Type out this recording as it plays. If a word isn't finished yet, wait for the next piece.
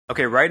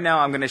Okay, right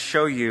now I'm going to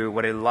show you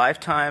what a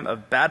lifetime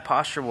of bad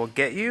posture will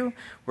get you.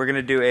 We're going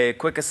to do a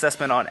quick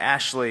assessment on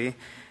Ashley.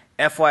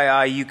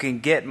 FYI, you can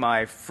get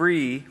my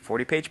free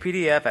 40-page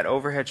PDF at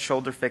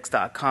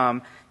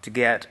overheadshoulderfix.com to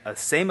get a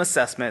same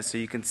assessment so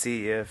you can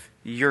see if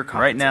you're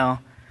competent. Right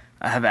now,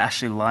 I have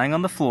Ashley lying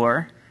on the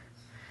floor.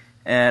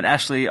 And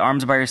Ashley,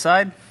 arms by your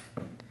side.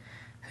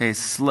 Okay,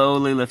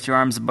 slowly lift your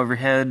arms above your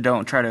head.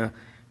 Don't try to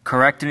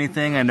correct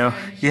anything. I know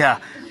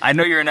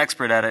you're an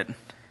expert at it.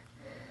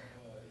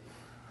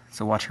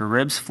 So watch her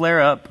ribs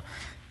flare up,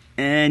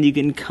 and you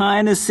can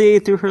kind of see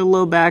through her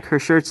low back, her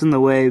shirt's in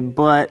the way,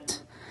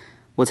 but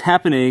what's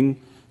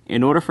happening,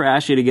 in order for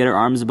Ashley to get her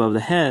arms above the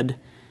head,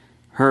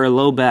 her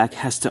low back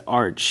has to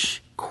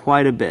arch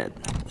quite a bit.